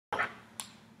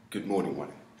Good morning,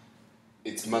 one.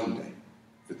 It's Monday,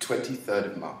 the 23rd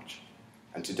of March,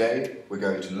 and today we're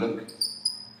going to look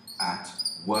at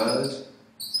word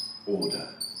order.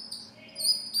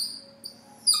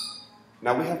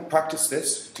 Now, we have practiced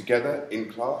this together in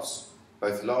class,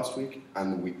 both last week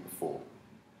and the week before.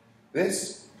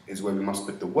 This is where we must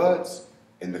put the words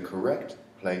in the correct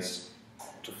place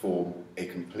to form a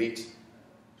complete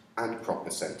and proper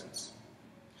sentence.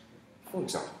 For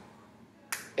example,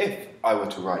 if I were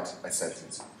to write a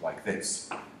sentence like this,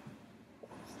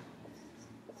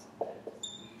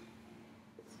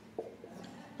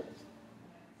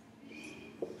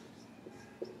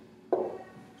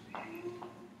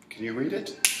 can you read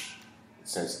it? It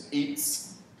says,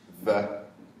 eats the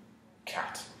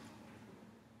cat.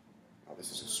 Now,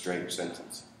 this is a strange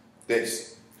sentence.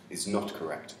 This is not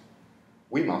correct.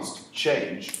 We must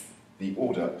change the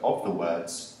order of the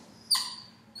words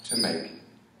to make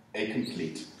a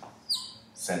complete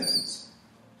sentence.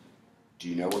 Do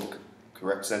you know what the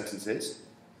correct sentence is?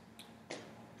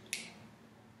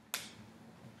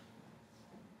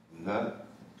 The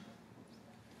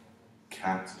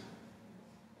cat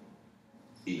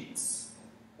eats.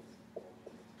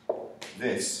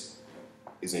 This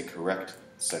is a correct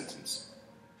sentence.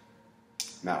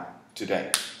 Now,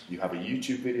 today, you have a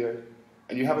YouTube video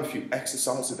and you have a few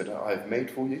exercises that I have made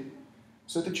for you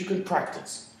so that you can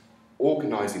practice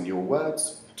organizing your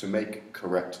words to make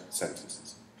correct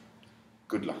sentences.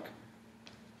 Good luck.